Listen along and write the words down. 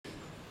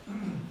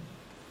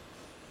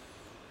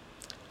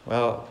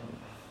Well,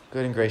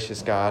 good and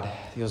gracious God,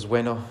 Dios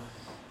bueno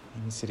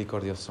y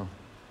misericordioso.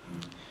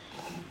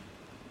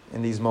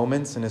 In these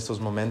moments, en estos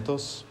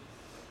momentos,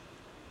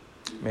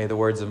 may the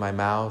words of my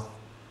mouth,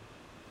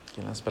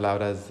 que las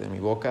palabras de mi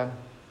boca,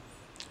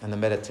 and the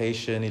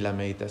meditation y la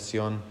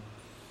meditación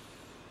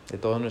de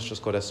todos nuestros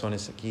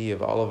corazones aquí,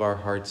 of all of our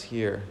hearts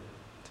here,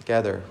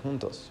 together,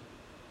 juntos,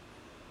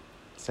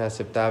 sea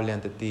aceptable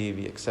ante ti,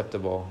 be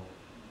acceptable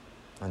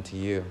unto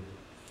you.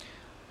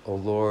 O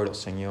Lord, O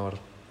Señor,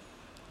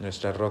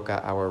 nuestra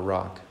roca, our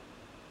rock,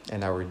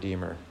 and our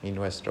Redeemer, y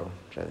nuestro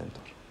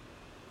Redentor.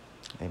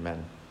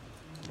 Amen.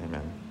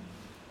 Amen.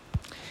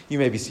 You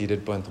may be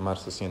seated. Pueden tomar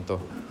su asiento.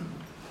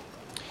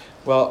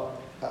 Well,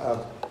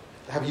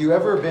 have you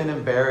ever been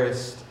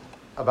embarrassed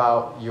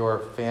about your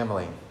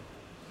family?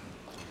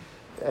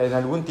 ¿En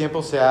algún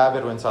tiempo se ha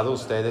avergonzado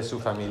usted de su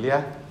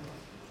familia?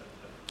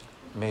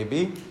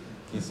 Maybe,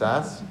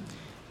 quizás.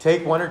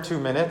 Take 1 or 2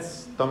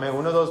 minutes. Tome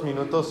 1 o 2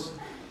 minutos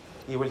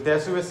y voltea a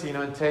su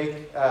vecino and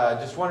take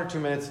just 1 or 2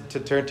 minutes to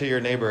turn to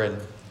your neighbor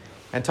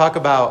and talk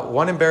about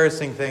one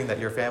embarrassing thing that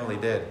your family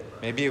did.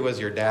 Maybe it was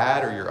your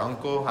dad or your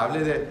uncle.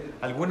 Hable de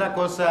alguna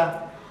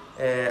cosa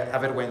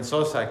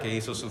avergonzosa que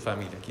hizo su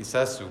familia.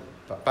 Quizás su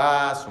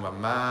papá, su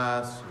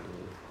mamá, su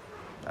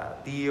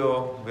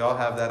tío. We all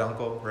have that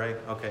uncle, right?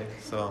 Okay,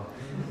 so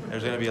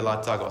there's going to be a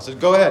lot to talk about. So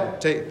go ahead,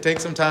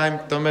 take some time.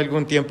 Tome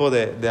algún tiempo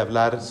de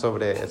hablar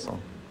sobre eso.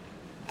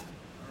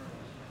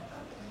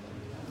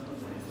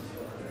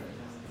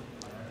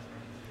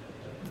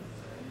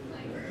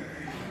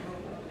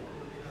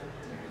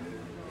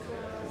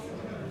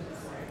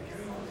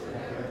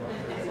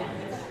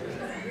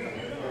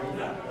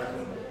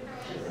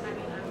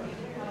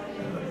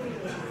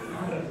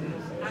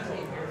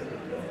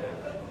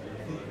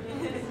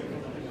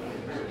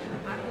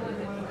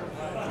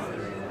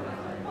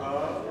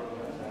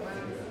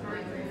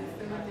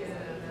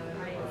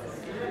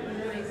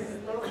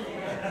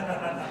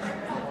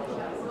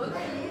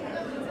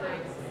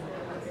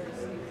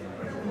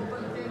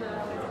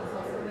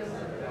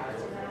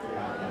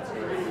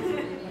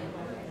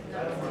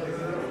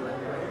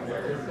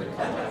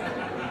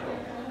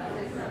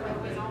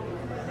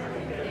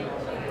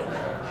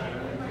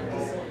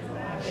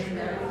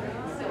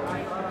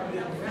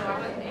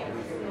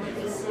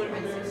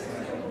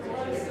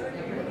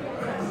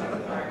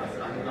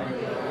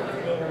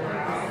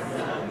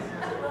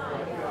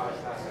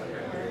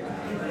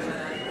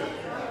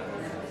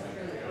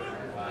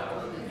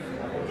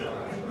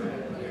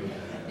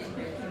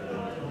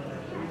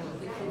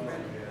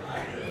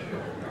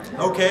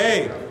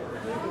 Okay.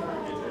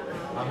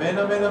 Amen,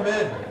 amen,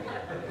 amen.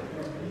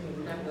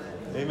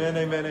 Amen,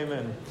 amen,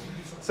 amen.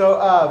 So,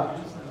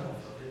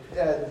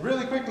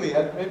 really quickly,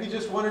 maybe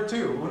just 1 or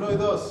 2. Uno y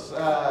dos.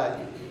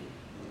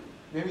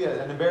 Maybe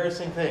an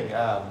embarrassing thing.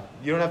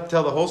 You don't have to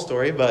tell the whole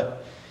story,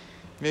 but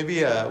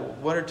maybe 1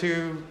 or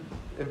 2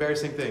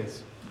 embarrassing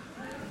things.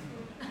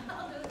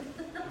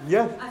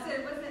 Yeah. I said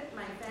it wasn't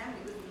my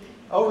family, it was me.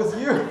 Oh, it was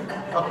you?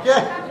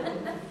 Okay.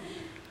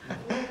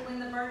 When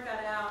the bird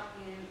got out,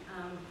 and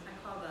I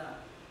called the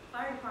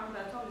fire department,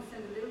 but I told them to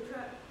send the little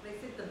truck. They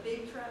sent the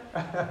big truck.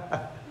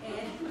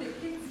 And the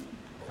kids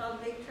saw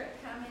the big truck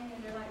coming,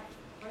 and they're like,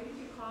 why did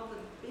you call the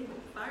big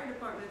fire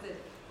department? I said,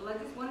 well, I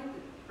just wanted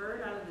the bird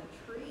out of the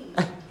tree.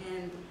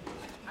 And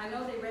I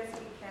know they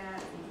rescue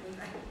cats and things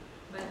like that,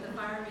 but the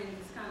firemen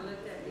just kind of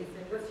looked at me and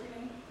said, what's your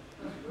name?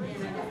 And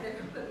I guess they're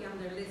going to put me on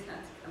their list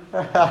not to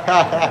come.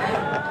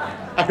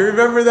 I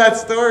remember that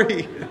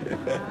story.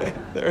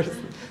 There's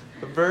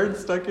a bird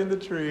stuck in the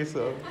tree,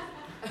 so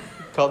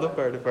call the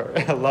fire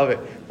department. I love it.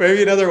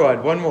 Maybe another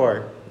one. One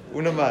more.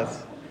 Uno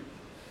más.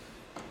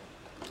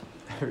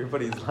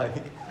 Everybody's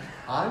like,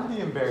 I'm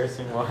the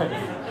embarrassing one.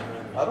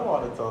 I don't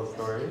want to tell a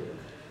story.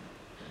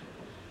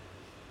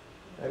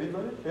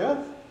 Anybody?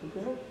 Yes?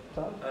 Okay.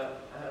 Tom? I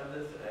have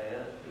this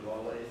aunt who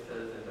always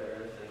says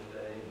embarrassing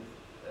things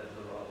at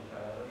the wrong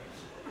time.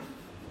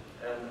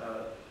 And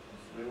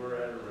we were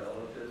at a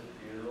relative's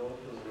funeral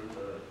who was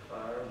a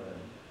fireman.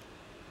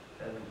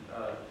 And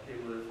he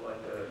was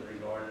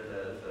regarded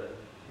as a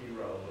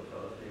hero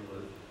because he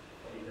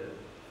had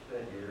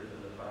spent years in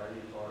the fire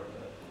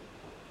department.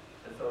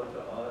 And so to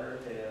honor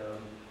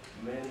him,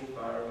 many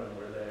firemen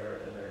were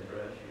there in their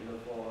dress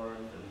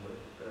uniforms and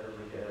with their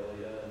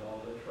regalia and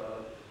all the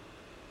trucks.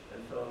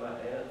 And so my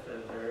aunt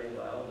said very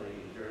loudly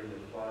during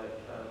the quiet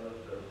time of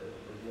the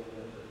beginning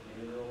of the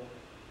funeral,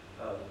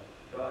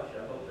 gosh, I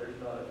hope there's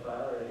not a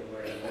fire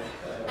anywhere in this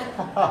town.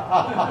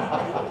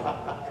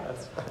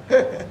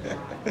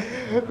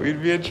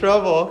 We'd be in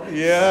trouble.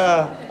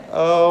 Yeah.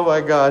 Oh my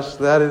gosh,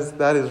 that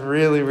is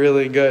really,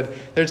 really good.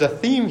 There's a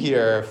theme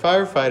here, a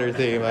firefighter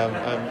theme.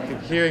 I'm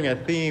hearing a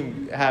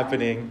theme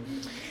happening.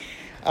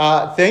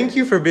 Thank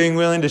you for being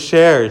willing to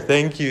share.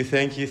 Thank you.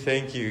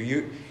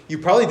 You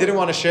probably didn't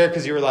want to share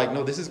because you were like,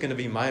 no, this is going to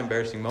be my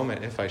embarrassing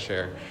moment if I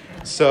share.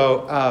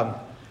 So,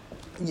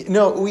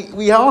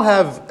 we all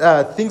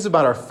have things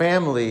about our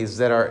families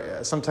that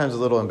are sometimes a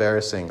little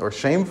embarrassing or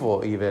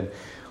shameful even.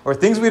 or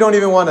things we don't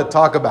even want to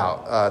talk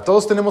about.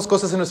 Todos tenemos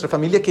cosas en nuestra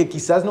familia que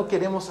quizás no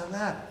queremos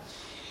hablar.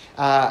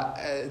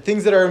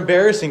 Things that are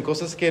embarrassing,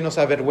 cosas que nos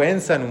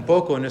avergüenzan un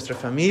poco en nuestra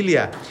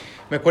familia.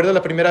 Me acuerdo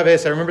la primera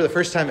vez, I remember the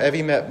first time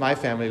Evie met my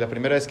family, la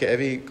primera vez que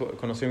Evie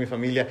conoció a mi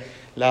familia,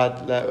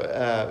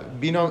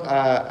 vino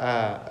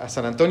a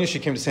San Antonio, she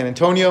came to San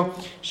Antonio,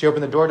 she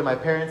opened the door to my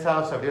parents'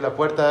 house, abrió la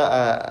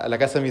puerta a la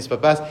casa de mis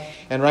papás,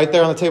 and right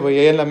there on the table, y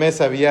ahí en la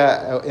mesa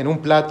había, en un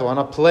plato, on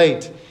a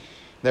plate,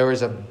 there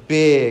was a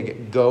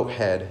big goat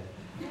head.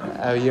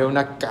 Había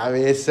una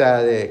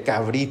cabeza de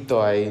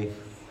cabrito ahí.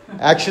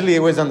 Actually, it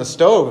was on the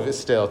stove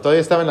still. Todavía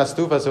estaba en la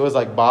estufa, so it was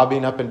like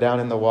bobbing up and down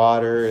in the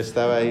water.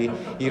 Estaba ahí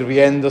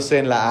hirviéndose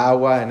en la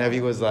agua. And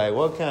Evie was like,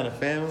 what kind of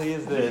family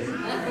is this?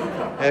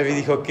 Evie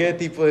dijo, ¿qué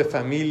tipo de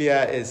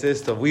familia es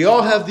esto? We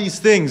all have these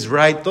things,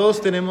 right? Todos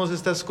tenemos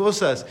estas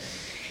cosas.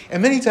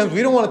 And many times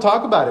we don't want to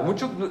talk about it.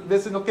 Muchas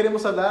veces no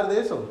queremos hablar de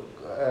eso.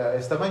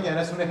 Esta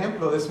mañana es un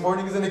ejemplo. This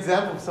morning is an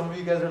example. Some of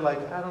you guys are like,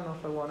 I don't know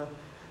if I want to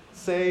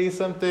say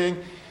something.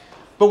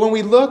 But when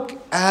we look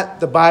at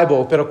the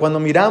Bible, pero cuando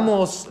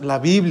miramos la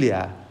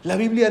Biblia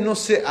no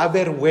se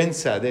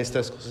avergüenza de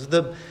estas cosas.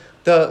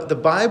 The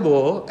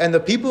Bible and the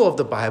people of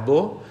the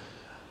Bible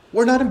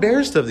were not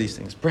embarrassed of these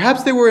things.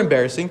 Perhaps they were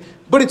embarrassing,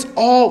 but it's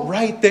all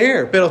right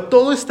there. Pero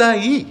todo está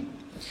ahí.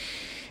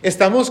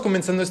 Estamos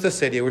comenzando esta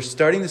serie. We're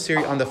starting the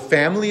series on the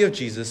family of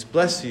Jesus.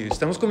 Bless you.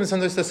 Estamos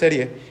comenzando esta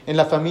serie en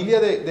la familia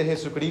de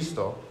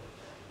Jesucristo.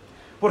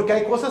 Porque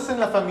hay cosas en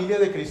la familia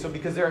de Cristo,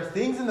 because there are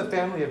things in the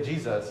family of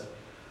Jesus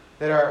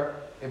that are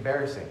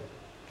embarrassing,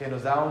 que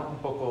nos da un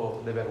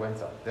poco de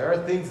vergüenza. There are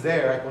things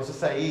there, hay cosas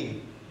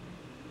ahí,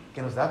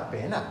 que nos da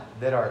pena,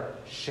 that are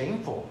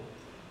shameful.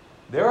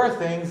 There are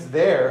things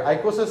there, hay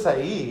cosas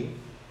ahí,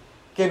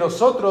 que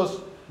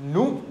nosotros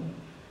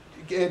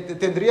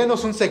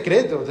tendríamos un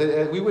secreto.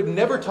 We would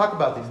never talk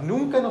about these.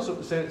 Nunca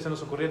se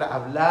nos ocurriera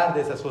hablar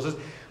de esas cosas,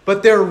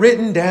 but they're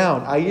written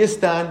down. Ahí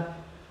están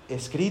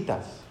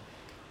escritas.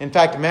 In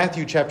fact,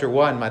 Matthew chapter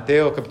 1,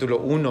 Mateo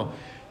capítulo 1,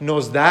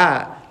 nos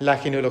da la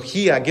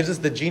genealogía, gives us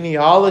the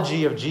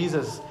genealogy of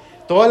Jesus,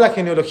 toda la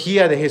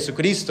genealogía de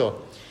Jesucristo.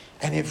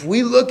 And if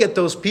we look at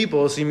those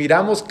people, si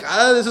miramos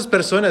cada de esas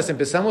personas,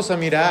 empezamos a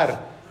mirar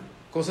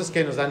cosas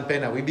que nos dan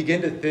pena. We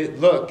begin to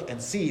look and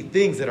see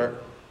things that are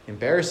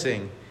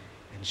embarrassing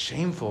and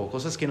shameful,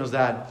 cosas que nos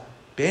dan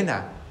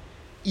pena.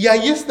 Y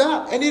ahí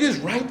está, and it is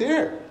right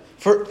there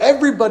for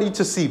everybody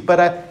to see,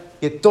 para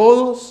que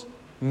todos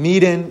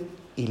miren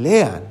y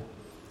lean.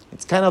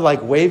 It's kind of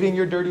like waving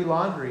your dirty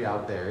laundry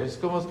out there. Es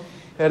como,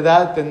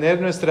 ¿verdad? Tener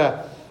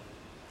nuestra,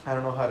 I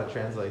don't know how to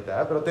translate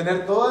that, pero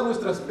tener todas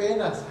nuestras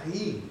penas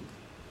ahí.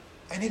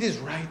 And it is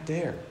right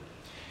there.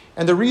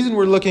 And the reason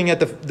we're looking at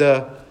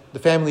the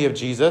family of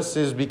Jesus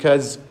is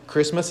because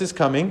Christmas is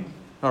coming.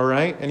 All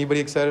right? Anybody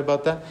excited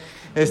about that?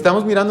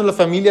 Estamos mirando la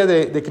familia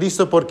de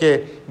Cristo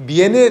porque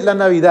viene la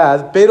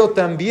Navidad, pero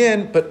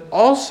también, but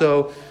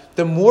also,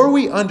 the more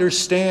we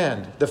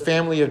understand the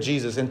family of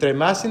Jesus, entre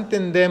más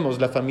entendemos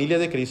la familia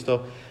de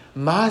Cristo,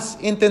 más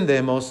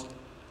entendemos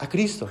a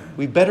Cristo.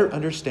 We better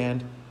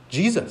understand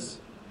Jesus.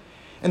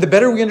 And the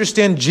better we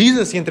understand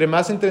Jesus, y entre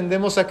más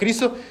entendemos a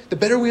Cristo, the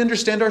better we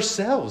understand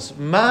ourselves.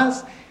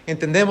 Más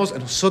entendemos a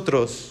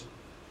nosotros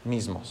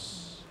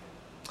mismos.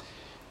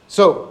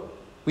 So,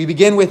 we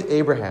begin with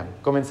Abraham.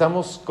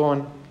 Comenzamos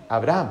con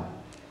Abraham,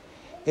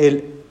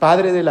 el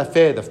padre de la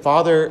fe, the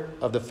father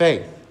of the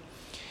faith.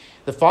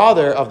 The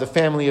father of the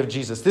family of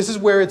Jesus. This is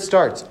where it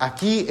starts.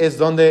 Aquí es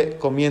donde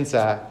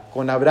comienza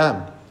con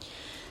Abraham.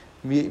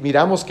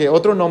 Miramos que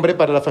otro nombre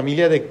para la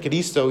familia de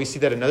Cristo, we see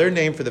that another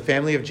name for the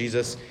family of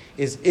Jesus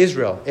is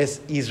Israel, es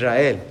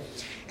Israel.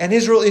 And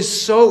Israel is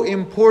so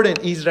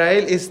important.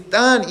 Israel es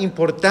tan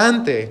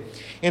importante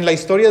en la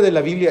historia de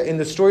la Biblia, in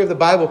the story of the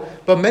Bible,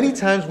 but many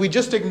times we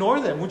just ignore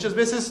them. Muchas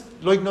veces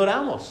lo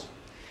ignoramos.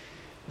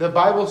 The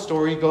Bible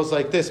story goes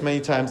like this many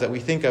times that we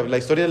think of. La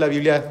historia de la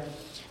Biblia,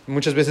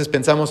 muchas veces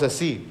pensamos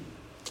así.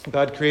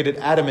 God created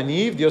Adam and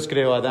Eve. Dios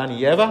creó a Adán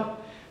y Eva.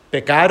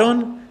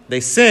 Pecaron. They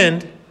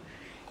sinned.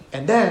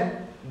 And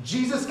then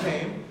Jesus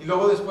came. Y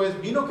luego después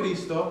vino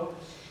Cristo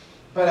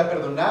para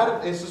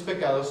perdonar esos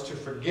pecados, to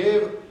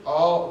forgive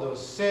all those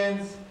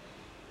sins.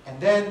 And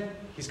then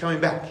he's coming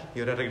back.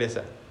 Y ahora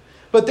regresa.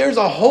 But there's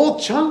a whole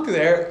chunk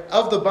there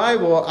of the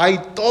Bible. Hay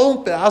todo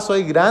un pedazo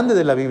ahí grande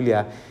de la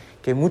Biblia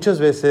que muchas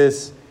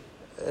veces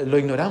lo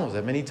ignoramos.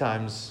 That many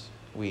times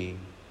we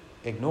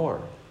ignore.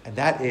 And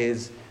that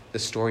is the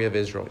story of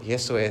Israel. Y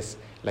eso es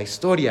la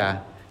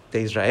historia de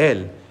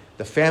Israel,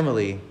 the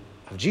family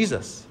of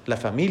Jesus, la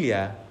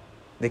familia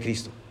de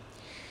Cristo.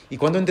 Y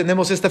cuando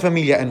entendemos esta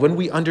familia, and when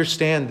we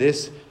understand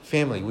this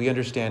family, we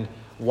understand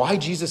why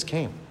Jesus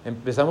came.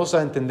 Empezamos a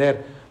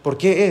entender por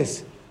qué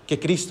es que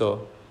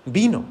Cristo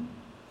vino.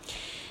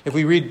 If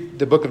we read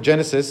the book of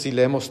Genesis, si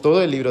leemos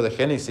todo el libro de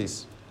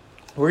Génesis,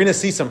 we're going to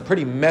see some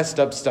pretty messed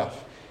up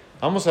stuff.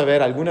 Vamos a ver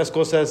algunas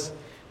cosas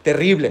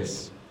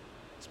terribles.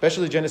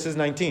 Especially Genesis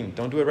 19.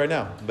 Don't do it right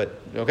now, but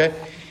okay?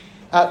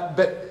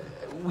 But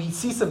we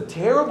see some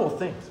terrible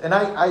things. And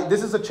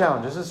this is a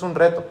challenge. This is un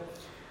reto.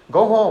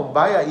 Go home,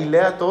 vaya y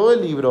lea todo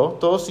el libro,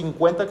 todos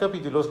 50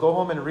 capítulos. Go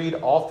home and read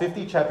all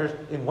 50 chapters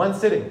in one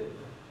sitting.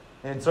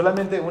 En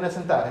solamente una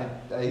sentada.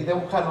 Ahí de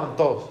un jalón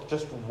todos.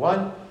 Just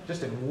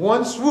in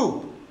one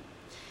swoop.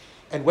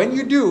 And when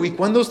you do, y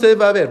cuando usted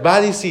va a ver, va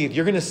a decir,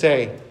 you're going to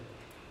say,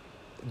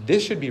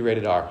 this should be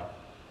rated R.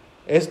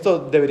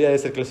 Esto debería de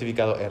ser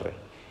clasificado R.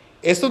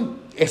 Esto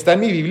está en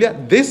mi Biblia.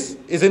 This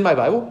is in my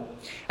Bible.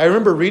 I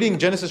remember reading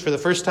Genesis for the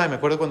first time. Me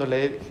acuerdo cuando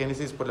leí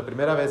Génesis por la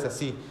primera vez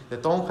así, de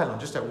todo un jalón,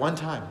 just at one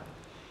time.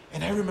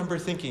 And I remember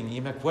thinking, y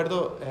me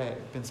acuerdo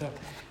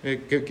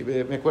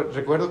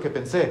recuerdo que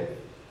pensé,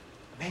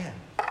 man,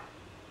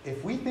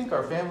 if we think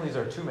our families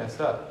are too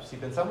messed up, si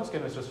pensamos que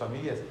nuestras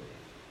familias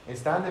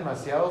están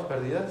demasiado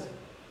perdidas,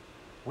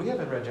 we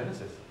haven't read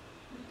Genesis.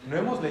 No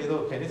hemos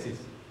leído Génesis.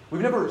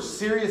 We've never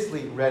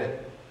seriously read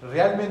it.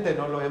 Realmente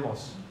no lo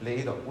hemos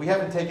leído. We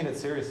haven't taken it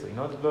seriously.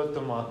 No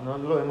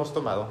lo hemos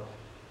tomado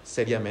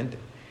seriamente.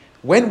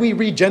 When we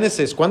read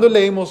Genesis, cuando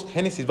leemos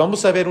Génesis,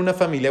 vamos a ver una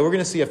familia. We're going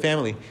to see a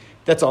family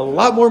that's a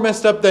lot more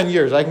messed up than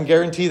yours. I can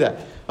guarantee that.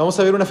 Vamos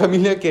a ver una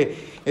familia que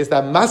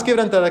está más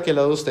quebrantada que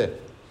la de usted.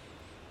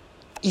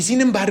 Y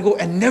sin embargo,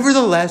 and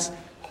nevertheless,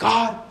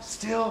 God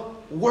still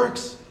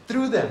works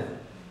through them.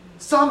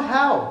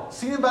 Somehow.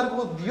 Sin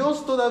embargo,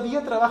 Dios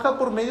todavía trabaja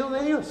por medio de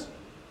ellos.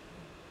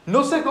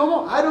 No sé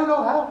cómo. I don't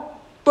know how.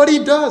 But He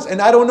does.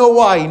 And I don't know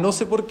why. No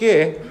sé por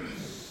qué.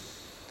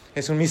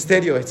 Es un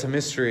misterio. It's a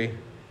mystery.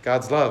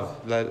 God's love.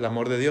 El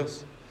amor de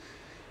Dios.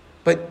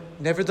 But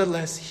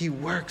nevertheless, He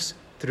works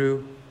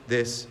through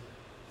this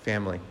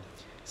family.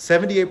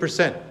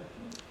 78%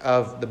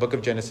 of the book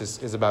of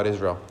Genesis is about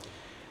Israel.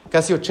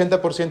 Casi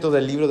 80%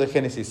 del libro de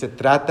Génesis se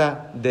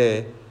trata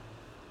de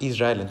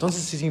Israel.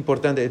 Entonces es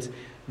importante. It's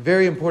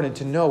very important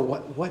to know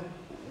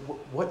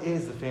what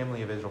is the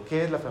family of Israel.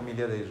 ¿Qué es la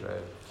familia de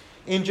Israel?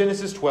 In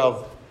Genesis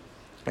 12,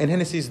 en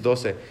Génesis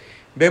 12,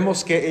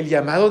 vemos que el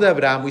llamado de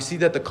Abraham, we see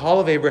that the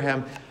call of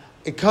Abraham,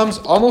 it comes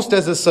almost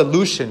as a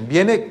solution.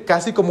 Viene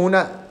casi como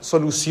una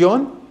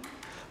solución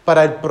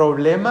para el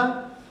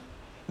problema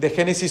de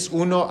Génesis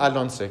 1 al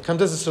 11. It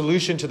comes as a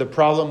solution to the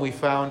problem we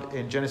found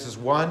in Genesis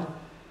 1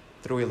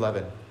 through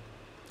 11.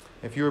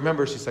 If you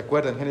remember, si se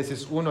acuerdan,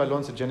 Génesis 1 al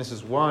 11,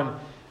 Genesis 1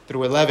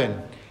 through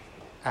 11.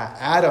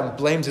 Adam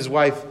blames his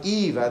wife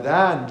Eve.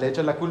 Adán le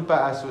echa la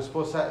culpa a su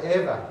esposa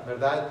Eva,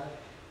 ¿verdad?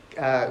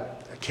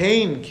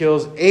 Cain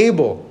kills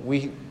Abel.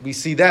 We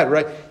see that,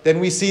 right? Then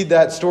we see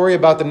that story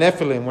about the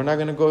Nephilim. We're not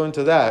going to go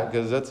into that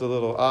because that's a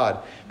little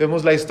odd.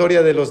 Vemos la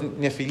historia de los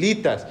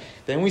Nefilitas.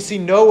 Then we see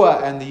Noah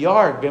and the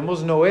ark.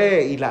 Vemos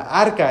Noé y la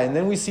arca. And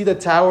then we see the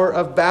Tower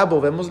of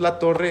Babel. Vemos la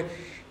torre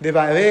de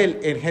Babel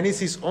en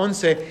Génesis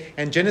 11.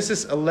 And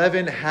Genesis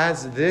 11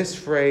 has this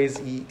phrase.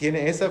 Y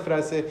tiene esa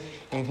frase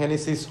en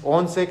Génesis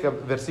 11,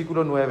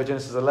 versículo 9.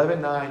 Genesis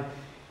 11:9.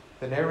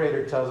 The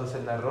narrator tells us,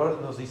 el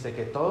narrador nos dice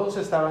que todos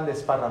estaban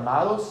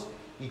desparramados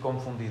y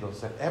confundidos.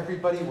 That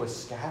everybody was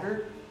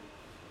scattered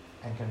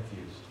and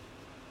confused.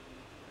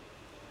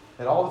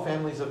 That all the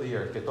families of the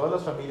earth, que todas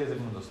las familias del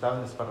mundo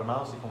estaban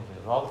desparramados y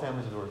confundidos. All the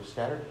families of the world were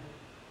scattered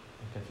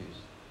and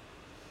confused.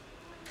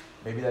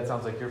 Maybe that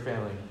sounds like your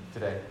family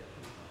today.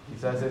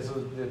 Quizás eso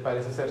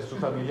parece ser su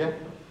familia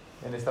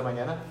en esta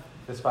mañana.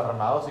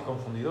 Desparramados y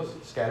confundidos,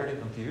 scattered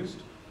and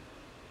confused.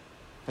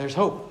 There's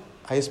hope.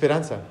 Hay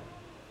esperanza.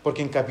 Porque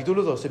en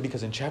capítulo 12,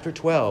 because in chapter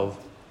 12,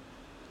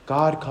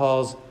 God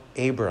calls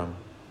Abram.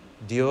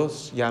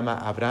 Dios llama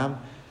a Abraham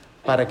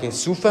para que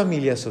su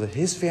familia, so that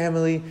his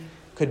family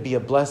could be a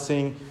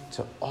blessing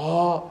to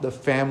all the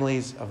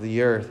families of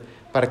the earth.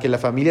 Para que la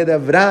familia de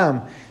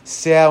Abraham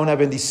sea una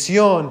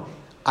bendición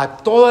a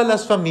todas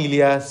las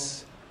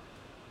familias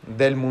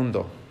del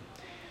mundo.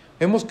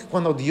 Vemos que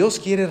cuando Dios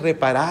quiere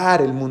reparar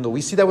el mundo,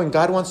 we see that when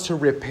God wants to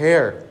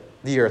repair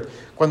the earth,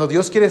 cuando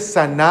Dios quiere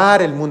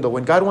sanar el mundo,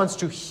 when God wants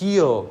to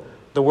heal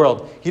the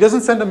world, He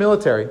doesn't send a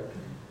military.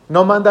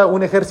 No manda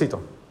un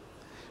ejército.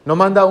 No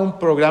manda un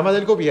programa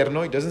del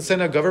gobierno. He doesn't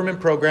send a government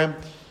program.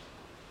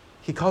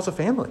 He calls a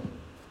family.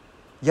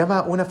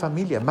 Llama una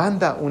familia.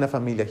 Manda una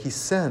familia. He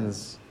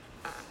sends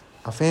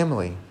a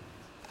family.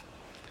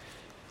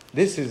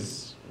 This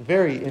is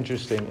very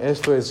interesting.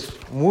 Esto es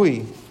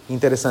muy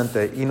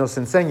interesante. Y nos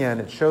enseña,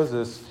 and it shows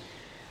us,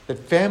 that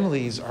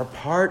families are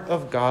part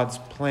of God's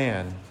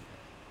plan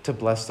to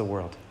bless the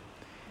world.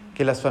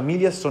 Que las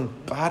familias son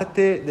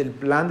parte del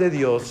plan de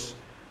Dios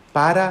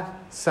para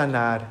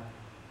sanar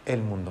el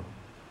mundo.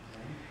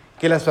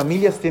 Que las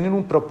familias tienen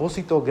un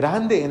propósito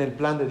grande en el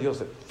plan de Dios.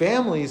 That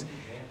families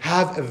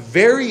have a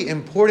very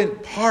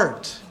important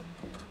part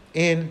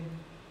in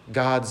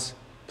God's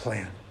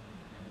plan.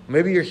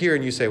 Maybe you're here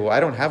and you say, well, I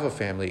don't have a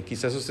family.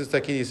 Quizás usted está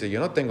aquí y dice, yo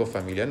no tengo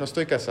familia, no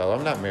estoy casado,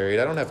 I'm not married,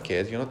 I don't have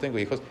kids, yo no tengo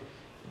hijos.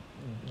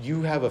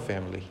 You have a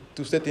family.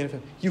 Usted tiene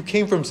family. You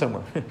came from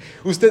somewhere.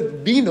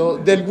 Usted vino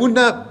de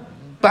alguna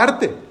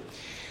parte.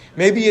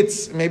 Maybe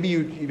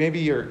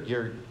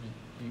you're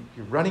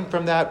running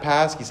from that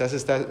past. Quizás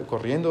está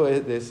corriendo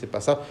de ese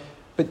pasado.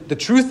 But the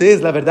truth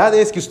is, la verdad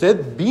es que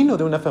usted vino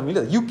de una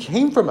familia. You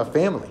came from a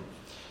family.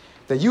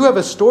 That you have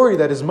a story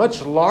that is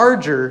much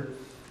larger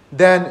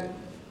than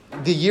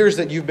the years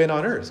that you've been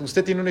on earth.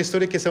 Usted tiene una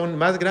historia que es aún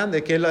más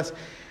grande que los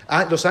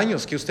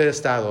años que usted ha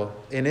estado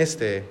en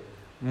este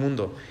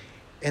mundo.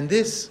 And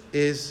this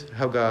is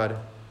how God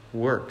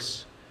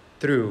works,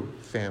 through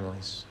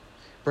families.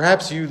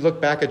 Perhaps you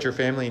look back at your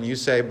family and you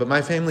say, but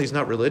my family is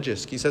not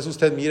religious. Quizás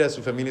usted mira a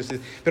su familia y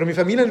usted, pero mi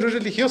familia no es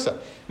religiosa.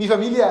 Mi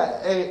familia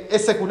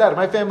es secular.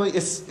 My family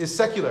is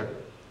secular.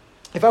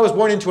 If I was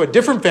born into a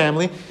different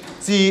family,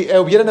 si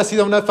hubiera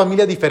nacido una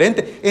familia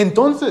diferente,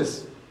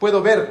 entonces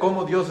puedo ver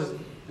cómo Dios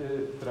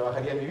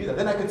trabajaría en mi vida.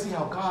 Then I could see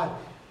how God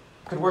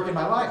could work in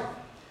my life.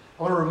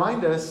 I want to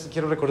remind us,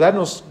 quiero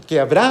recordarnos que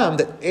Abraham,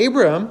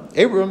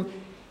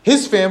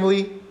 his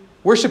family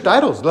worshipped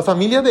idols. La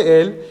familia de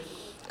él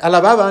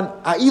alababan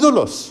a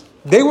ídolos.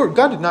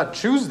 God did not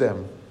choose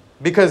them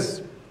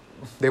because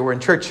they were in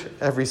church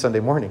every Sunday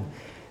morning.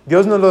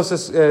 Dios no los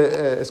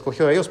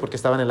escogió a ellos porque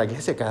estaban en la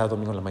iglesia cada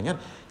domingo en la mañana.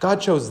 God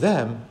chose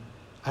them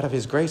out of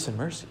His grace and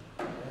mercy.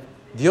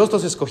 Dios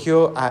los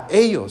escogió a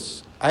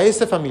ellos, a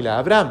esta familia, a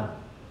Abraham,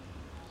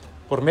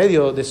 por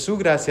medio de su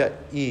gracia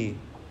y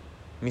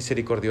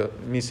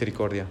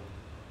misericordia.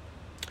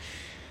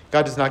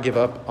 God does not give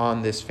up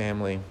on this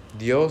family.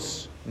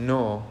 Dios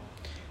no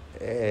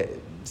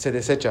se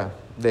desecha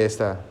de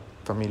esta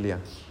familia.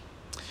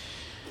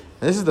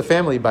 And this is the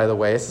family, by the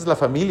way. Esta es la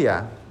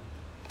familia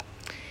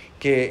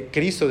que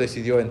Cristo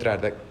decidió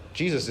entrar, that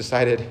Jesus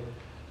decided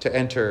to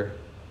enter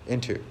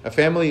into. A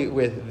family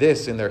with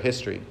this in their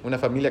history. Una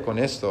familia con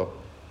esto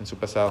en su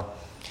pasado.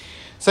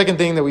 Second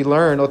thing that we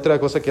learn, otra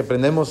cosa que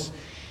aprendemos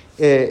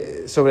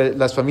sobre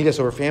las familias,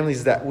 sobre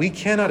families, that we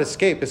cannot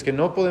escape, es que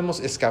no podemos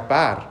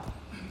escapar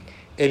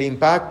el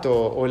impacto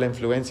o la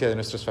influencia de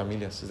nuestras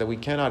familias. Is that we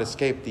cannot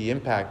escape the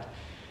impact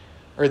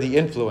or the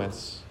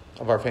influence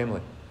of our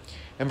family.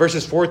 In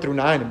verses 4 through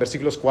 9, en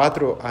versículos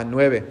 4 a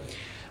 9,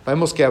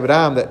 vemos que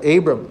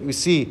Abram, we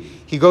see,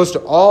 he goes to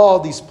all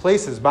these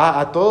places, va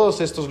a todos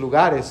estos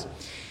lugares,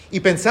 y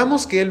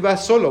pensamos que él va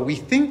solo. We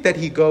think that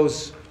he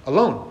goes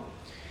alone.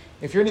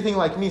 If you're anything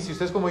like me, si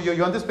usted es como yo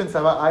antes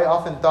pensaba, I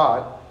often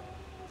thought,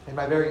 in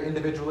my very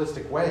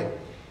individualistic way,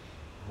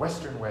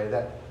 Western way,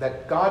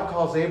 that God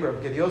calls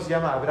Abram, que Dios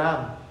llama a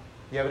Abraham,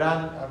 y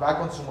Abraham va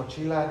con su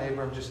mochila, and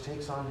Abram just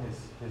takes on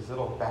his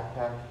little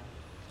backpack,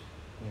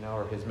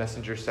 or his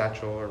messenger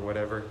satchel or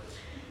whatever,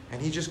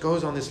 and he just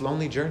goes on this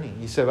lonely journey.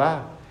 Y se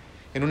va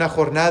en una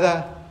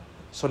jornada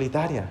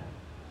solitaria.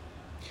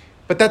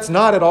 But that's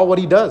not at all what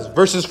he does.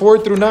 Verses 4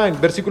 through 9,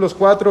 versículos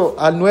 4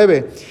 al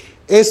 9.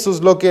 Eso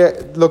es lo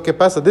que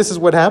pasa. This is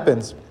what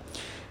happens.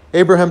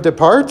 Abraham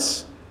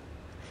departs.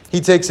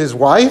 He takes his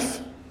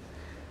wife,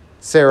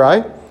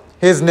 Sarai,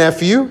 his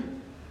nephew.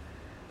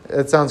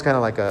 It sounds kind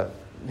of like a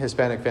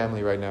Hispanic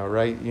family right now,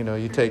 right?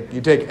 You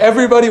take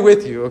everybody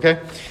with you, okay?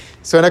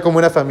 Suena como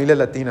una familia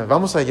latina.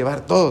 Vamos a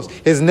llevar todos.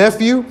 His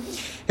nephew,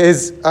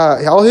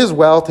 all his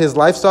wealth, his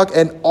livestock,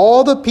 and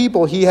all the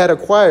people he had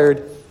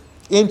acquired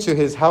into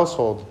his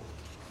household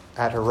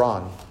at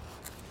Haran.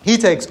 He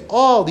takes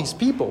all these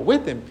people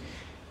with him.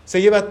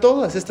 Se lleva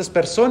todas estas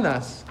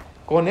personas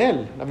con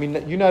él. I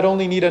mean, you not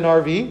only need an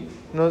RV,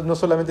 no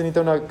solamente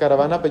necesita una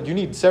caravana, but you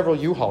need several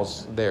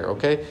U-Hauls there,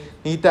 okay?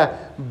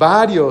 Necesita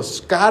varios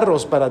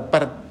carros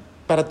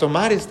para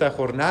tomar esta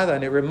jornada.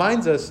 And it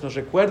reminds us, nos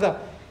recuerda,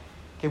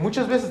 que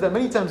muchas veces, that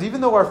many times,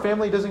 even though our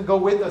family doesn't go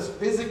with us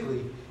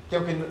physically, que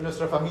aunque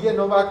nuestra familia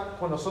no va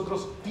con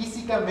nosotros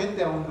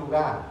físicamente a un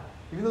lugar,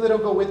 even though they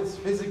don't go with us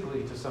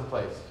physically to some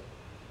place,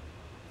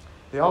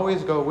 they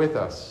always go with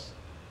us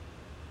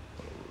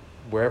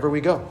wherever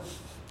we go.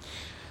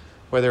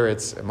 Whether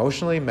it's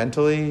emotionally,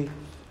 mentally,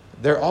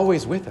 they're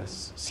always with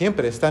us.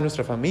 Siempre está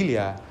nuestra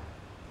familia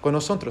con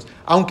nosotros.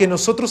 Aunque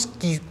nosotros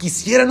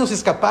quisiéramos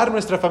escapar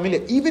nuestra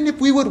familia, even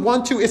if we would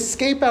want to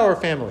escape our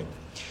family,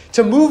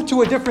 to move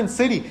to a different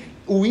city,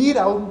 huir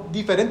a una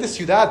diferente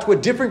ciudad, to a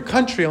different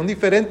country, a un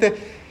diferente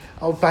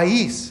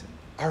país,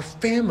 our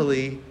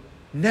family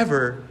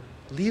never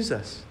leaves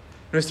us.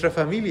 Nuestra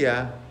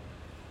familia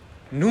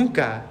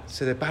nunca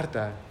se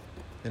departa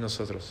de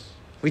nosotros.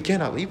 We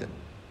cannot leave them.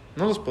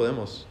 No los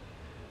podemos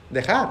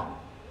dejar.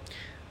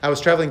 I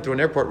was traveling through an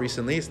airport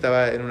recently.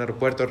 Estaba en un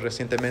aeropuerto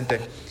recientemente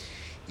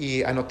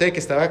y anoté que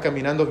estaba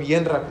caminando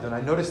bien rápido. And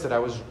I noticed that I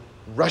was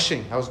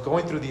rushing. I was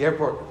going through the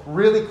airport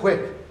really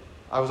quick.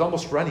 I was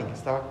almost running.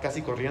 Estaba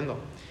casi corriendo.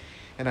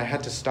 And I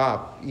had to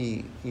stop.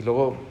 Y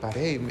luego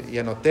paré y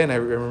anoté, and I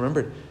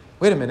remembered,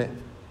 wait a minute.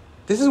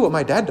 This is what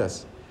my dad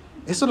does.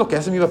 Eso es lo que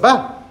hace mi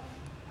papá.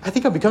 I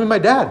think I'm becoming my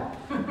dad.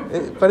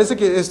 Parece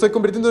que estoy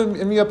convirtiendo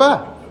en mi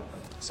papá.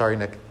 Sorry,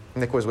 Nick.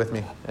 Nick was with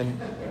me, and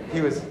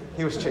he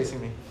was chasing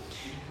me.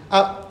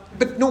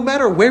 But no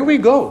matter where we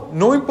go,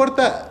 no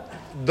importa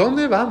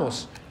dónde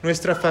vamos,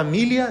 nuestra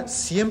familia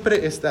siempre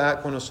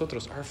está con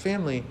nosotros. Our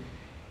family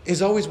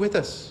is always with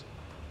us.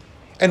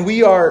 And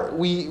we are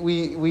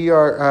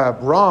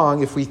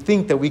wrong if we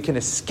think that we can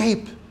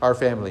escape our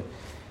family.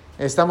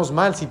 Estamos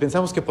mal si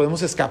pensamos que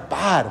podemos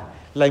escapar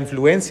la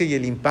influencia y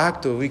el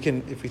impacto.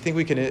 If we think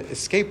we can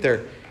escape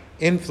their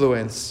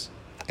influence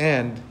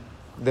and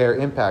their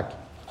impact.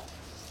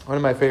 One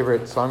of my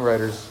favorite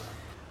songwriters,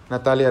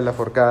 Natalia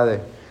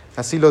Lafourcade,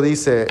 Así lo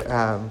dice,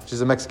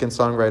 she's a Mexican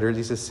songwriter,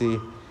 dice así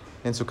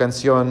en su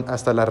canción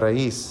Hasta la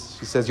Raíz.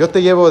 She says, yo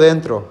te llevo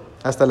dentro,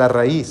 hasta la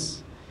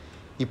raíz,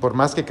 y por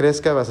más que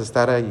crezca vas a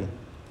estar ahí.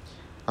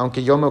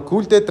 Aunque yo me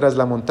oculte tras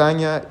la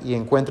montaña y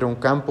encuentre un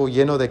campo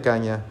lleno de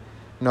caña,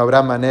 no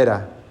habrá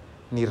manera,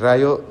 ni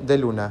rayo de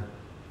luna,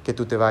 que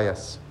tú te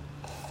vayas.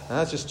 And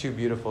that's just too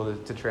beautiful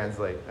to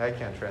translate. I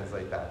can't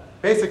translate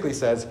that. Basically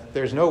says,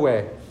 there's no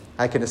way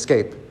I can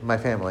escape my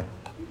family.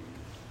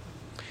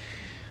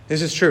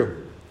 This is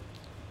true.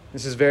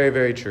 This is very,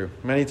 very true.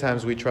 Many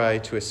times we try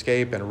to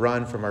escape and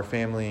run from our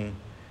family.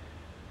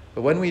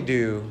 But when we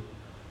do,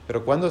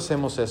 pero cuando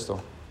hacemos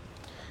esto,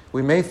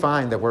 we may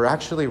find that we're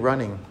actually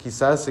running.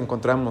 Quizás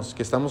encontramos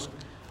que estamos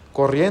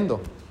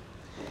corriendo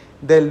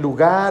del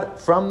lugar,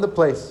 from the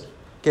place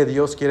que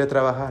Dios quiere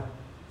trabajar,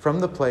 from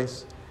the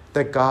place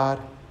that God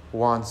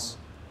wants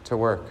to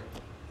work.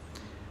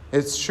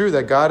 It's true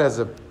that God has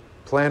a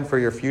plan for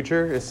your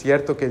future. Es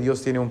cierto que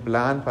Dios tiene un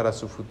plan para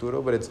su futuro,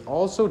 but it's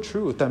also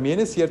true. También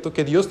es cierto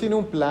que Dios tiene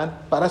un plan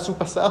para su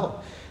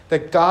pasado.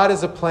 That God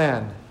has a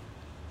plan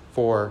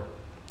for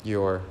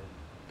your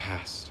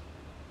past.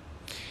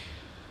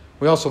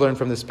 We also learn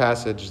from this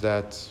passage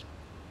that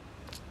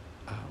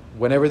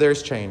whenever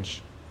there's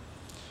change,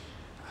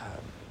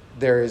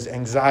 there is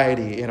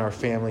anxiety in our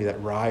family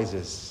that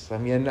rises.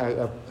 También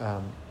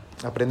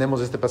aprendemos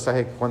de este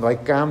pasaje que cuando hay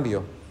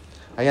cambio,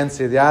 hay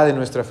ansiedad en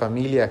nuestra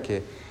familia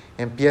que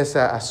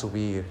empieza a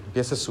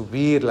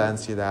subir la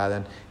ansiedad.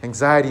 And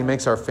anxiety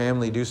makes our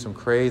family do some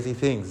crazy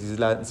things. Y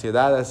la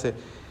ansiedad hace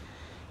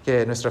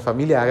que nuestra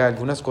familia haga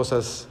algunas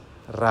cosas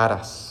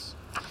raras.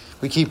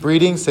 We keep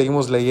reading,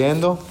 seguimos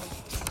leyendo,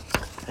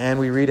 and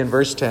we read in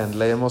verse 10,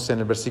 leemos en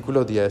el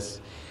versículo 10,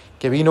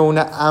 que vino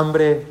una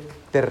hambre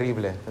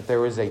terrible, that there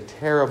was a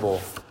terrible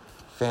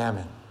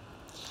famine.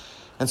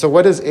 And so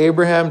what does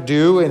Abraham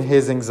do in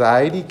his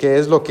anxiety? ¿Qué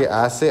es lo que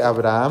hace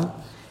Abraham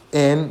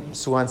en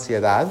su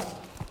ansiedad?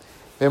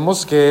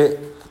 Vemos que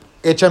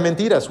echa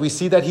mentiras. We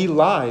see that he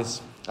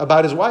lies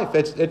about his wife.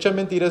 Echa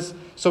mentiras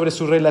sobre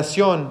su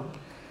relación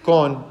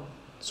con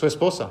su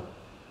esposa.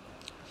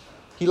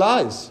 He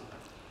lies.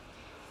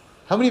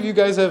 How many of you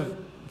guys have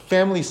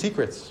family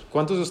secrets?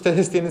 ¿Cuántos de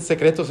ustedes tienen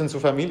secretos en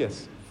sus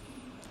familias?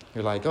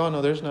 You're like, oh,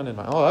 no, there's none in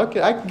mine. Oh,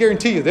 okay, I can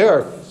guarantee you there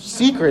are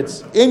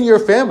secrets in your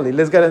family.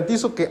 Les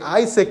garantizo que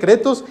hay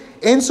secretos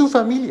en su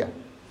familia.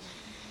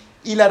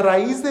 Y la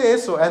raíz de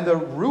eso, and the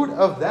root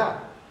of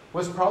that,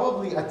 was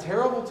probably a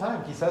terrible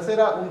time. Quizás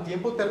era un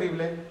tiempo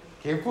terrible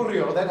que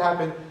ocurrió, that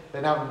happened,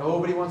 that now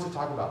nobody wants to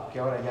talk about. Que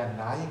ahora ya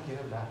nadie quiere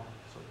hablar.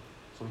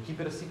 So we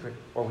keep it a secret,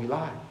 or we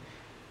lie.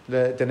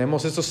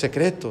 Tenemos esos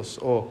secretos,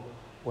 o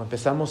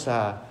empezamos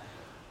a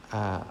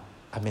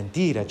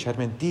mentir, a echar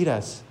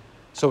mentiras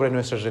sobre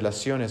nuestras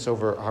relaciones,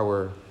 over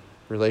our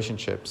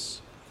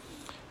relationships.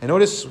 And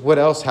notice what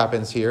else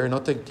happens here.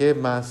 Note qué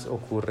más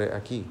ocurre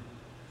aquí.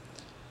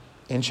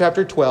 In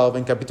chapter 12,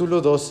 en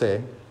capítulo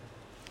 12,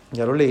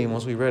 ya lo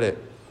leímos, we read it.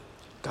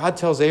 God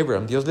tells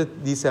Abraham, Dios le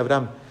dice a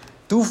Abraham,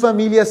 tu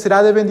familia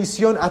será de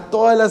bendición a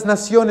todas las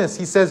naciones.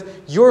 He says,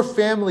 your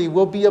family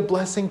will be a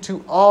blessing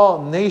to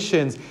all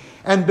nations.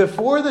 And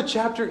before the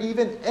chapter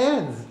even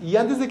ends, y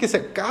antes de que se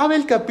acabe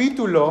el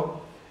capítulo,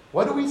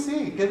 what do we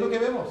see? ¿Qué es lo que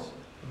vemos?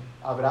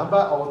 Abraham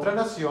va a otra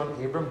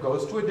nación. Abram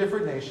goes to a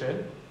different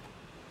nation.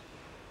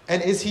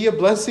 And is he a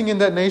blessing in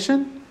that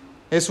nation?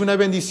 ¿Es una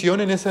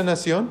bendición en esa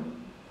nación?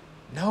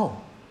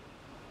 No,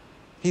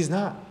 he's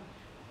not.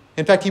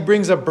 In fact, he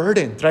brings a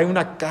burden. Trae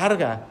una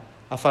carga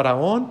a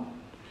Faraón.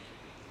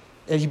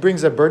 And he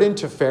brings a burden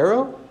to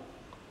Pharaoh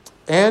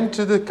and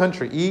to the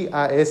country. Y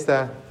a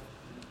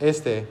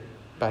este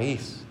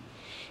país.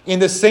 In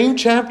the same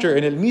chapter,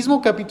 en el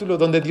mismo capítulo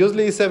donde Dios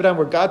le dice a Abraham,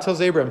 where God tells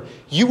Abraham,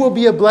 you will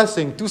be a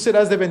blessing, tú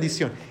serás de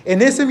bendición.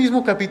 En ese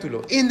mismo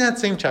capítulo, in that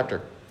same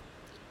chapter,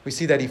 we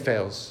see that he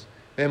fails.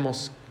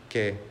 Vemos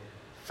que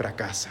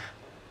fracasa.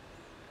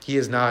 He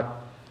is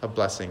not a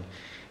blessing.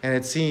 And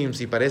it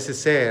seems, y parece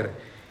ser,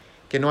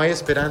 que no hay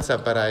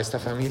esperanza para esta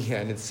familia.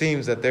 And it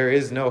seems that there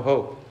is no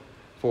hope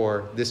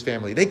for this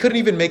family. They couldn't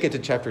even make it to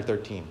chapter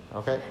 13,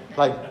 okay?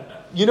 Like,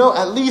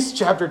 at least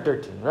chapter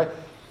 13, right?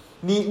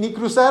 Ni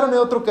cruzaron el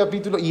otro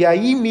capítulo y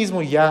ahí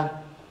mismo ya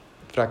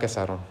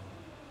fracasaron.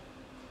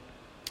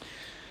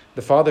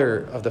 The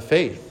father of the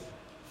faith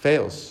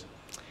fails.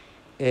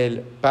 El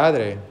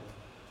padre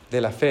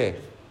de la fe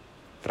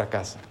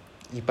fracasa.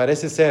 Y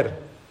parece ser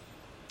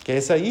que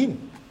es ahí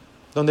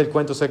donde el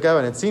cuento se acaba.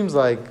 And it seems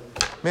like,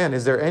 man,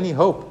 is there any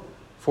hope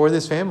for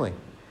this family?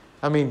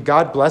 I mean,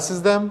 God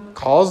blesses them,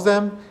 calls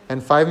them,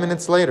 and 5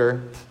 minutes later,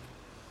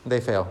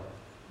 they fail.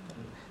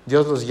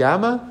 Dios los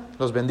llama,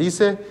 los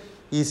bendice,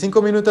 y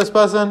 5 minutos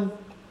pasan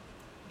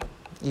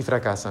y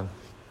fracasan.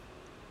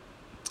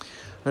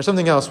 There's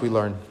something else we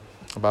learn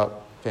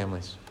about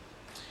families.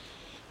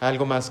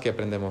 Algo más que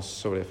aprendemos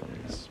sobre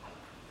familias.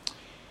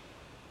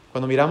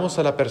 Cuando miramos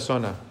a la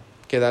persona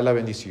que da la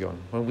bendición,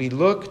 when we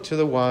look to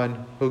the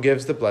one who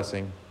gives the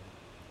blessing,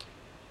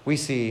 we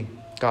see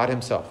God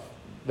himself.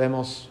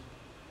 Vemos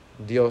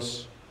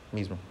Dios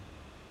mismo.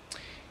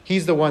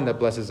 He's the one that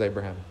blesses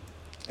Abraham.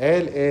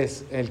 Él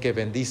es el que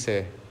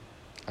bendice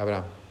a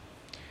Abraham.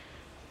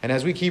 And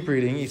as we keep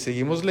reading y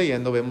seguimos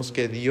leyendo, vemos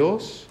que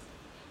Dios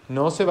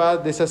no se va a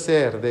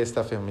deshacer de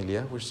esta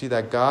familia. We see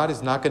that God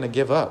is not going to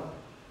give up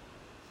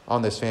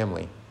on this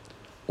family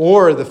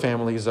or the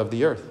families of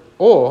the earth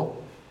o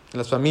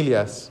las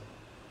familias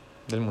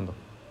del mundo.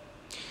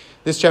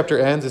 This chapter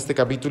ends, este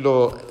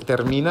capítulo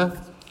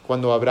termina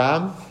cuando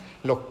Abraham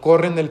lo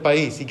corren del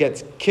país. He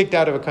gets kicked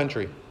out of a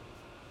country.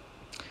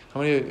 How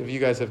many of you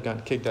guys have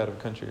gotten kicked out of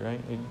a country, right?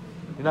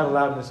 You're not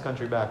allowed in this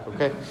country back,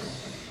 okay?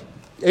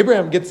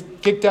 Abraham gets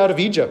kicked out of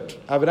Egypt.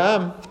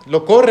 Abraham lo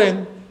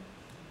corren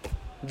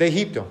de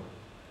Egipto.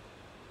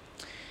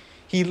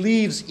 He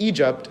leaves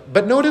Egypt,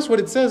 but notice what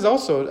it says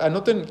also.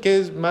 Anoten qué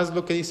es más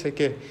lo que dice,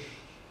 que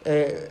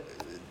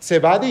se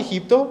va de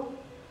Egipto,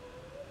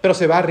 pero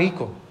se va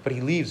rico, but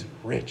he leaves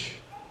rich.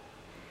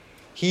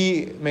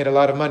 He made a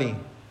lot of money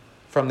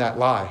from that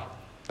lie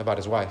about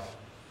his wife.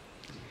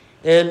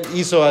 Él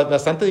hizo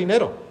bastante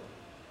dinero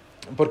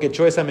porque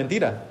echó esa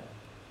mentira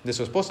de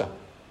su esposa.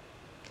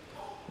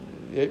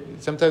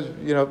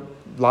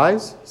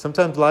 Sometimes,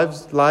 sometimes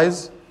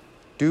lies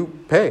do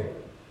pay.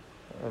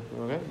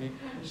 Okay?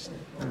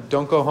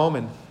 Don't go home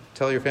and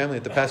tell your family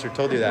that the pastor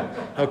told you that.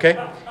 Okay?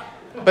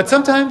 But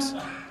sometimes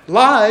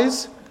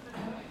lies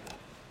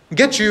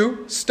get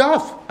you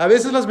stuff. A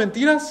veces las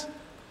mentiras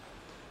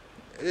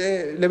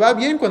le va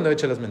bien cuando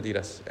echa las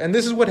mentiras. And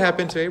this is what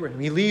happened to Abraham.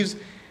 He leaves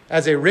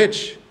as a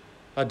rich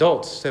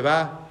adult. Se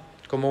va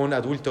como un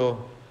adulto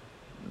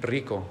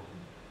rico.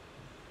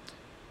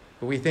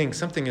 But we think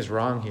something is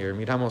wrong here.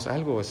 Miramos,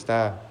 algo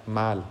está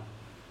mal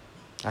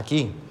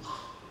aquí.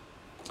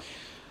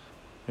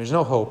 There's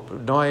no hope.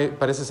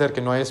 Parece ser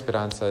que no hay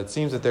esperanza. It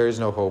seems that there is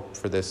no hope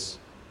for this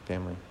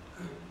family.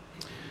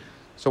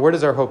 So where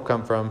does our hope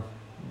come from?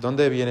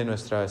 ¿Dónde viene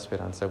nuestra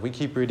esperanza? We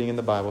keep reading in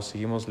the Bible.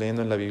 Seguimos leyendo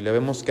en la Biblia.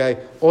 Vemos que hay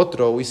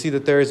otro. We see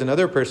that there is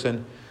another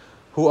person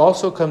who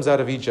also comes out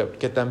of Egypt,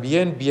 que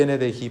también viene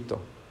de Egipto.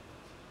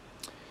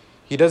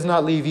 He does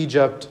not leave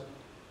Egypt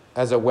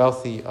as a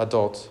wealthy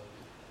adult.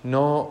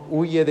 No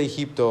huye de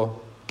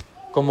Egipto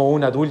como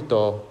un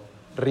adulto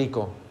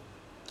rico.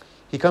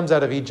 He comes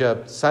out of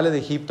Egypt, sale de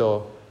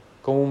Egipto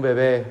como un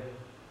bebé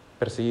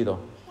perseguido.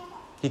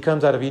 He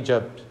comes out of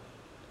Egypt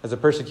as a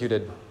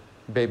persecuted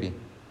baby.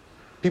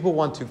 People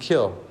want to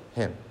kill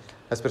him.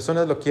 Las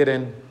personas lo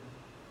quieren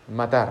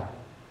matar.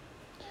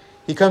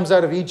 He comes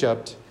out of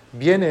Egypt,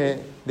 viene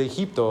de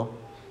Egipto,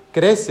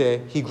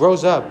 crece, he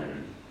grows up.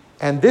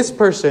 And this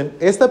person,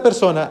 esta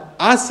persona,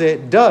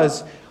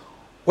 does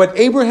what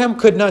Abraham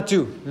could not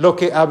do. Lo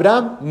que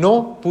Abraham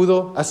no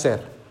pudo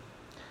hacer.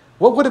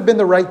 What would have been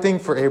the right thing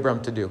for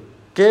Abraham to do?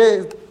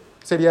 ¿Qué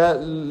sería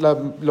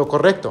lo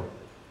correcto?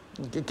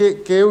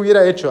 ¿Qué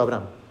hubiera hecho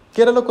Abraham?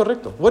 ¿Qué era lo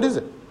correcto? What is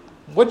it?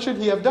 What should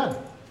he have done?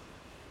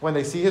 When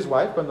they see his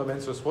wife, cuando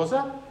ven su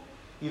esposa,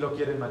 y lo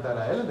quieren matar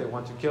a él, and they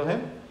want to kill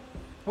him,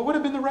 what would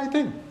have been the right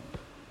thing?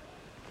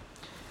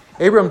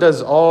 Abraham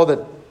does all that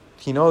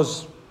he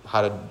knows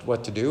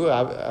what to do.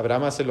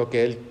 Abraham hace lo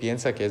que él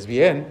piensa que es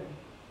bien.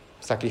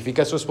 Sacrifica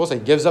a su esposa. He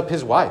gives up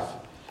his wife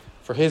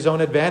for his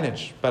own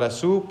advantage, para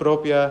su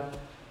propia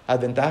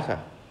ventaja.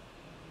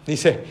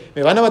 Dice,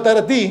 me van a matar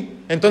a ti,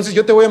 entonces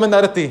yo te voy a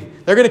mandar a ti.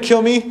 They're going to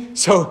kill me,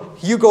 so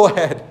you go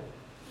ahead.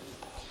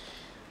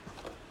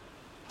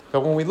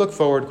 But when we look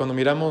forward, cuando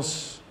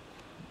miramos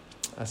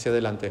hacia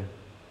adelante,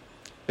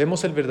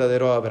 vemos el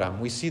verdadero Abraham.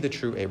 We see the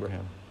true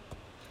Abraham.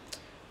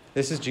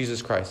 This is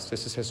Jesus Christ.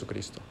 This is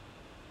Jesucristo.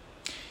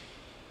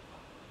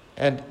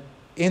 And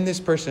in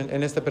this person,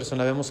 en esta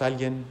persona, vemos a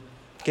alguien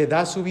que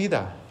da su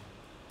vida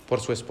por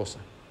su esposa.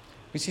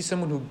 We see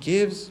someone who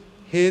gives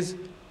his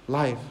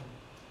life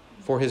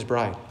for his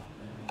bride.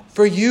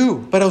 For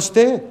you, para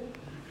usted.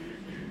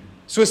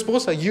 Su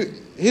esposa,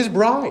 his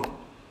bride.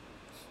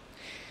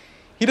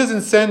 He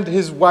doesn't send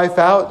his wife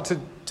out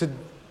to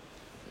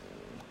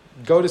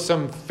go to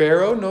some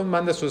pharaoh. No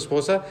manda a su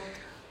esposa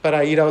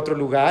para ir a otro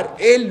lugar.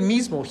 Él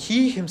mismo,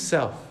 he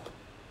himself,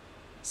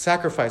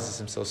 sacrifices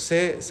himself.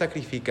 Se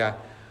sacrifica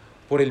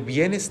por el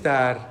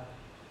bienestar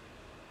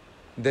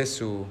de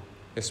su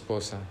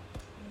esposa.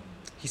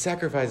 He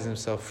sacrifices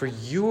himself for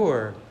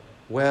your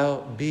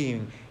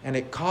well-being. And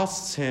it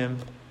costs him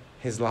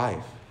his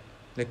life.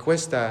 Le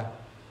cuesta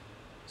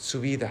su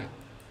vida.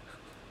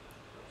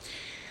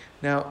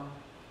 Now,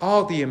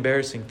 all the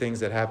embarrassing things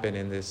that happen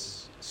in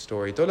this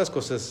story, todas las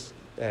cosas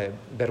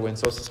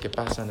vergonzosas que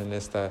pasan en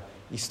esta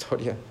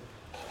historia,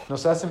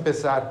 nos hacen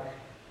pensar,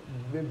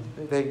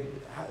 they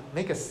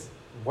make us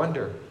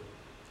wonder,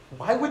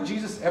 why would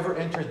Jesus ever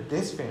enter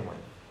this family?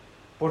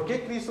 ¿Por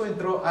qué Cristo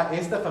entró a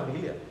esta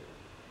familia?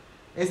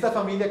 Esta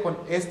familia con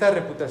esta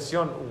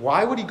reputación.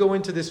 Why would he go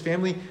into this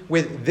family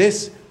with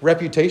this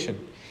reputation?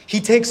 He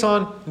takes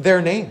on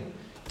their name.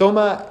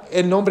 Toma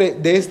el nombre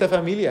de esta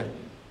familia.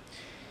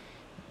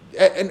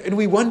 And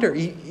we wonder,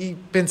 y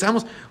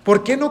pensamos,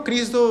 ¿por qué no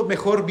Cristo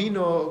mejor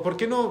vino? ¿Por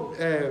qué no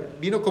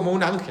vino como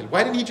un ángel?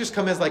 Why didn't he just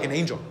come as like an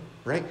angel,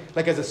 right?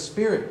 Like as a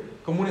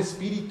spirit, como un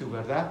espíritu,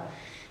 ¿verdad?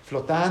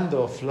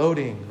 Flotando,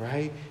 floating,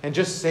 right? And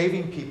just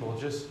saving people,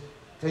 just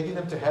taking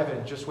them to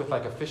heaven just with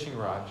like a fishing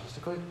rod. Just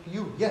to go,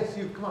 you, yes,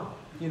 you, come on.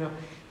 You know,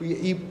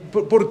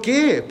 ¿por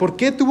qué? ¿Por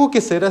qué tuvo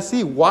que ser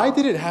así? Why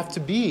did it have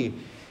to be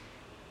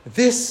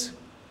this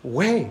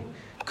way?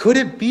 Could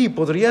it be,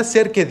 podría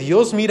ser que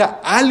Dios mira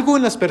algo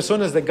en las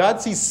personas, that God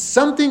sees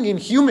something in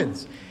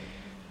humans?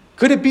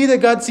 Could it be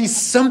that God sees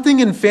something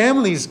in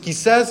families?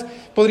 Quizás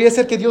podría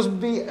ser que Dios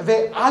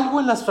ve algo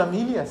en las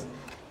familias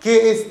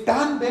que es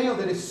tan bello,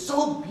 that is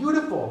so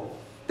beautiful,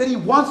 that He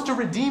wants to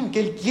redeem,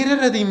 que Él quiere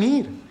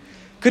redimir.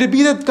 Could it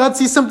be that God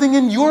sees something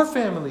in your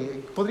family?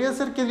 Podría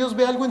ser que Dios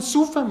ve algo en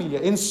su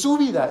familia, en su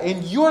vida,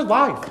 in your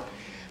life,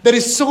 that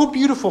is so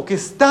beautiful, que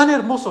es tan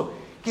hermoso,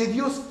 que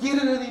Dios quiere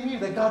redimir,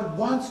 that God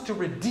wants to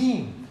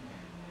redeem.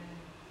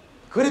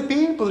 Could it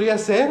be? Podría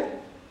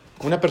ser.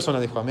 Una persona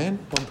dijo amén.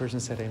 One person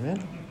said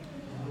amen.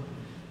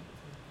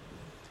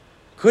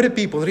 Could it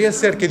be? Podría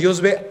ser que Dios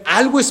ve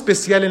algo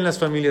especial en las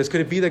familias.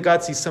 Could it be that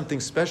God sees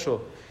something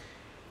special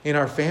in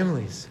our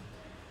families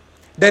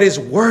that is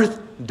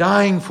worth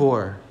dying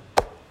for?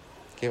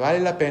 Que vale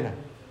la pena.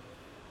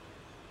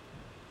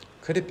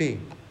 Could it be?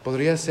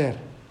 Podría ser.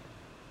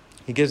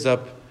 He gives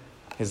up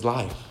His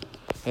life.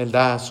 Él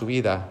da su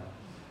vida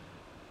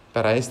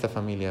para esta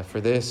familia, for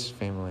this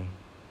family.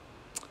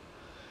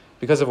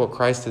 Because of what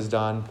Christ has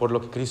done, por lo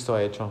que Cristo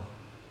ha hecho.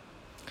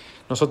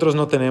 Nosotros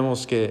no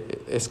tenemos que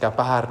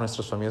escapar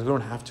nuestras familias. We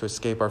don't have to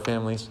escape our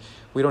families.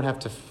 We don't have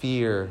to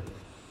fear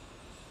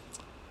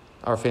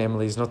our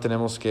families. No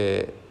tenemos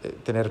que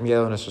tener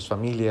miedo a nuestras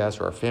familias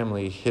or our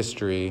family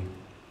history.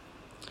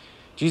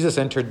 Jesus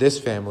entered this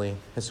family.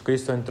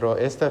 Jesucristo entró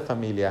esta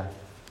familia,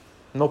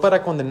 no para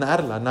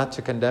condenarla, not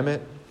to condemn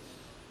it,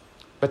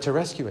 but to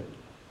rescue it.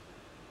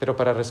 Pero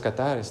para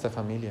rescatar esta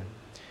familia.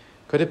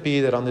 Could it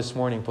be that on this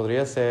morning,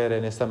 podría ser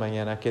en esta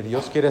mañana, que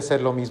Dios quiere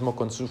hacer lo mismo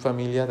con su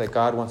familia, that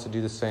God wants to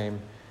do the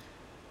same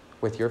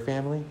with your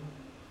family?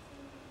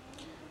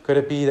 Could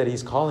it be that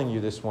He's calling you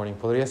this morning?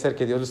 Podría ser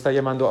que Dios le está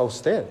llamando a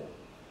usted,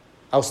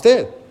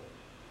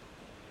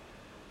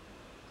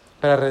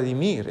 para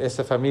redimir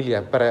esta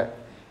familia, para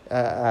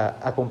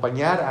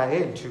acompañar a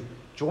Él, to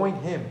join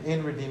Him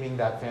in redeeming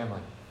that family.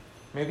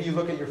 Maybe you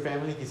look at your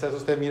family, quizás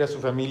usted mira a su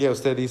familia,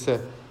 usted dice,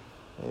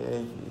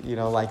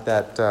 like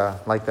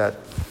that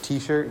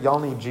T-shirt, y'all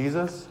need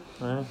Jesus.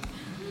 Right?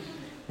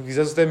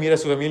 Quizás usted mira a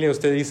su familia,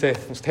 usted dice,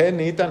 ustedes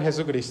necesitan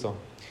Jesucristo.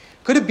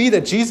 Could it be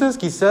that Jesus,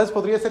 quizás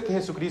podría ser que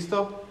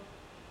Jesucristo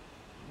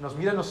nos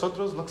mira a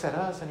nosotros, looks at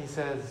us, and He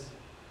says,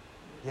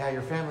 yeah,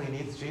 your family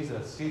needs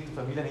Jesus. Sí, tu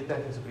familia necesita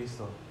a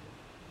Jesucristo.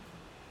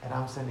 And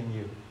I'm sending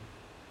you.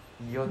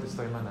 Y yo te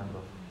estoy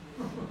mandando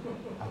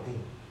a ti.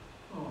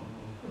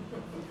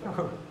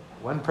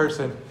 One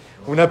person,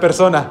 una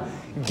persona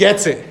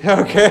gets it,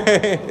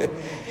 okay?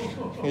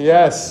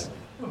 Yes.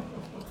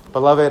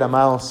 Beloved,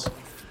 amados,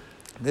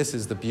 this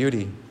is the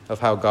beauty of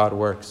how God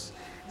works.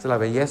 Es la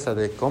belleza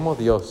de cómo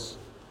Dios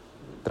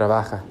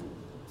trabaja.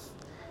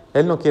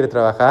 Él no quiere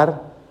trabajar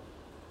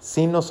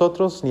sin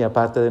nosotros ni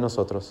aparte de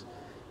nosotros.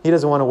 He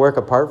doesn't want to work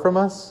apart from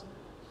us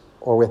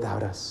or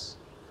without us.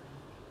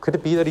 Could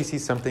it be that He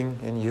sees something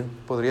in you?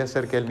 Podría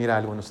ser que Él mira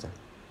algo en usted.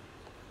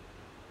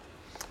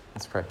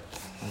 Let's pray.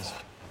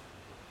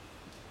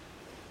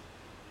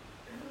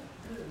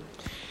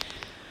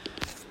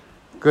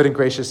 Good and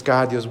gracious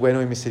God, Dios bueno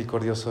y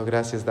misericordioso,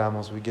 gracias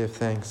damos. We give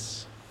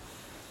thanks.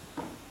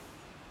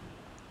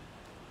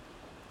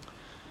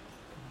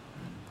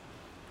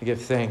 We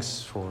give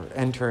thanks for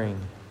entering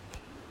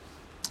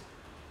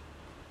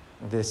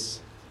this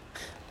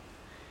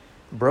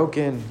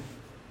broken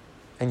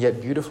and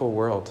yet beautiful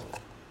world.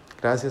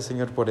 Gracias,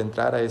 Señor, por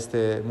entrar a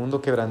este mundo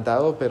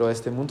quebrantado, pero a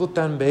este mundo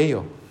tan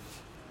bello.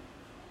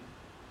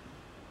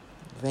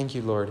 Thank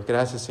you, Lord.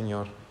 Gracias,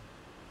 Señor.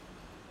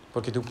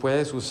 Porque tú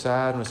puedes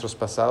usar nuestros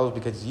pasados,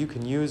 because you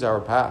can use our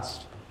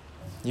past.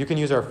 You can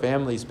use our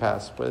family's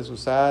past. Puedes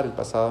usar el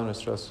pasado de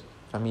nuestras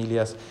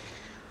familias.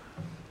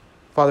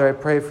 Father, I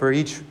pray for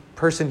each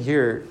person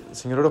here.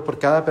 Señor, oro por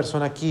cada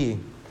persona aquí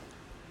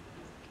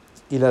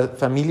y la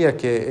familia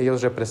que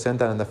ellos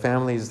representan and the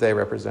families they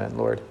represent,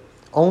 Lord.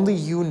 Only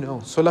you know.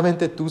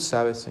 Solamente tú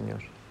sabes,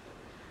 Señor.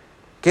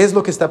 ¿Qué es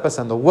lo que está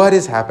pasando? What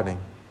is happening?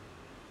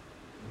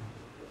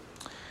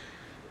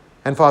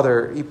 And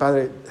Father, y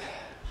Padre,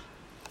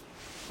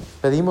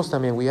 pedimos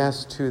también, we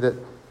ask too that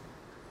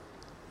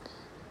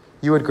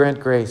you would grant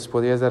grace.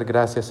 Podrías dar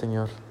gracias,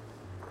 Señor,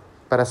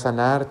 para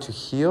sanar, to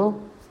heal,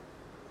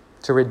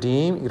 to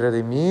redeem y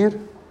redimir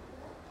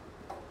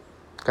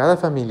cada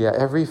familia,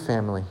 every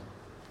family.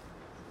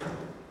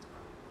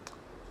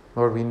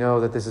 Lord, we know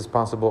that this is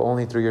possible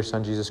only through your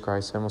Son, Jesus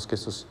Christ. Sabemos que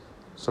esto es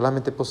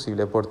solamente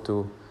posible por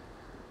tu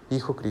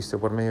Hijo Cristo,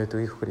 por medio de tu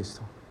Hijo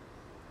Cristo.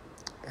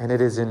 And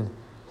it is in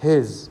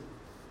His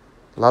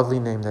lovely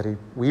name that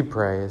we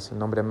pray. Es el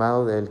nombre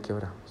amado de Él que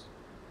oramos.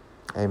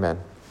 Amen.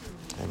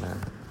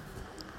 Amen.